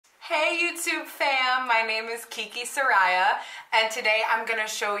Hey YouTube fam, my name is Kiki Soraya, and today I'm going to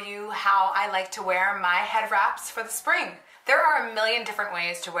show you how I like to wear my head wraps for the spring. There are a million different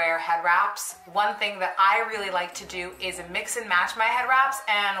ways to wear head wraps. One thing that I really like to do is mix and match my head wraps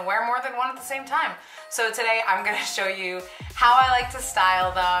and wear more than one at the same time. So today I'm going to show you how I like to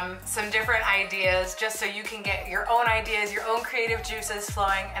style them, some different ideas, just so you can get your own ideas, your own creative juices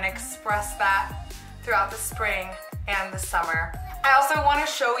flowing and express that throughout the spring and the summer. I also want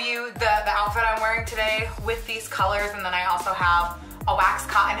to show you the outfit I'm wearing today with these colors, and then I also have a wax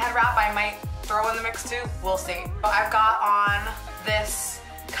cotton head wrap I might throw in the mix too. We'll see. I've got on this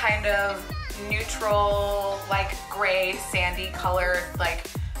kind of neutral, like gray, sandy colored, like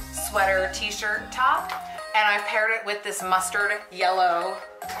sweater t-shirt top, and I've paired it with this mustard yellow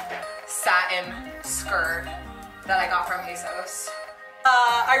satin skirt that I got from ASOS.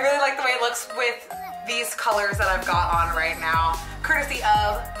 I really like the way it looks with these colors that I've got on right now, courtesy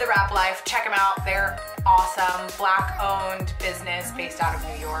of The Wrap Life. Check them out, they're awesome. Black owned business based out of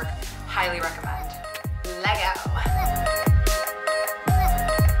New York. Highly recommend. Lego.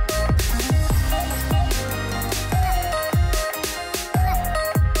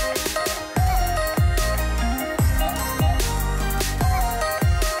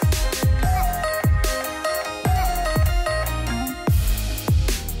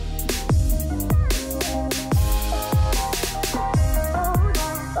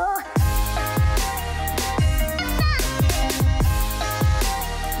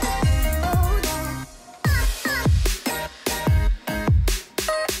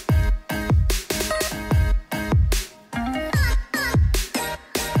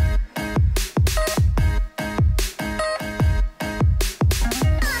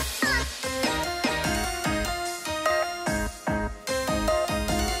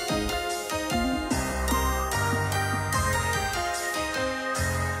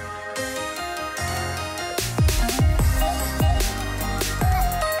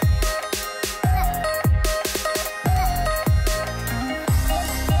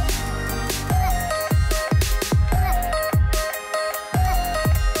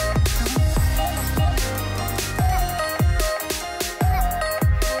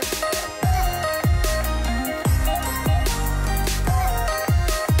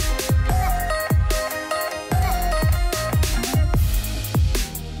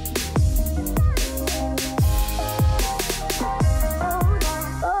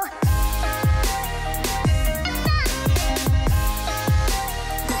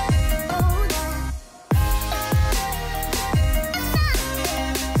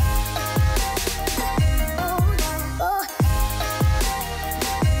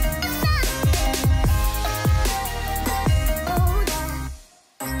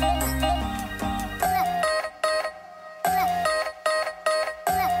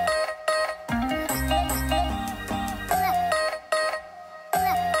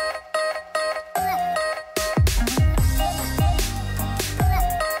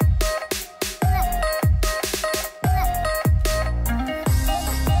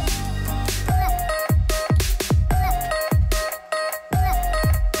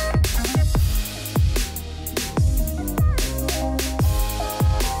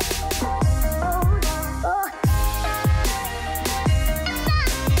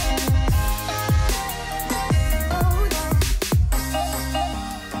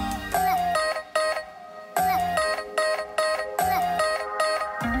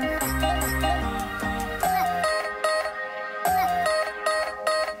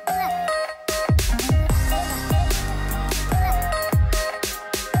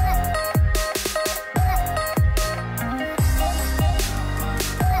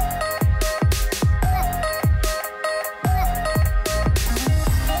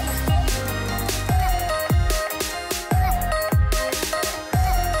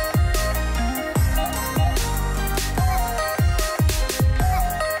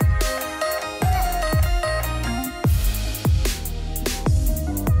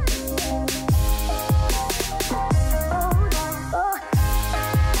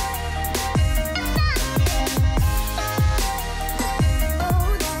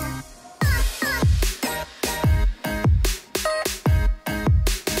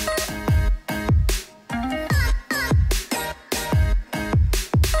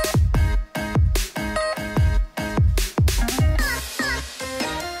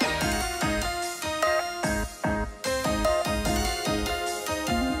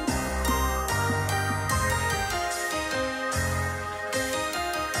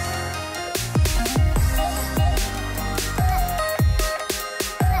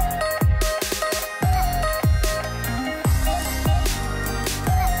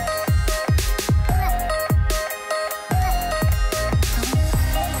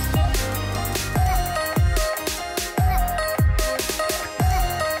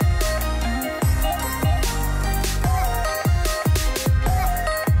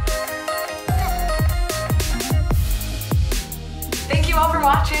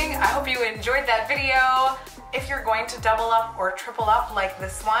 watching. I hope you enjoyed that video. If you're going to double up or triple up like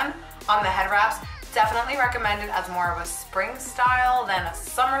this one on the head wraps, definitely recommend it as more of a spring style than a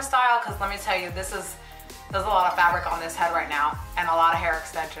summer style, because let me tell you, there's a lot of fabric on this head right now and a lot of hair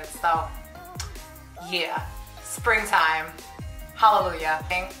extensions. So yeah, springtime. Hallelujah.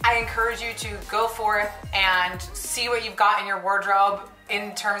 I encourage you to go forth and see what you've got in your wardrobe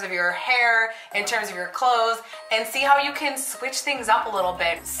in terms of your hair, in terms of your clothes, and see how you can switch things up a little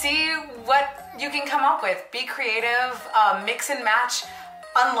bit. See what you can come up with. Be creative, mix and match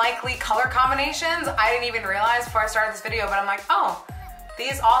unlikely color combinations. I didn't even realize before I started this video, but I'm like, oh,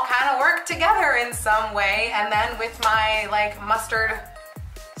 these all kind of work together in some way. And then with my like mustard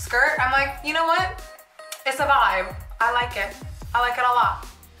skirt, I'm like, you know what? It's a vibe. I like it. I like it a lot.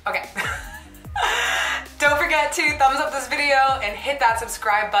 Okay. Don't forget to thumbs up this video and hit that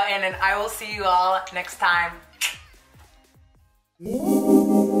subscribe button, and I will see you all next time.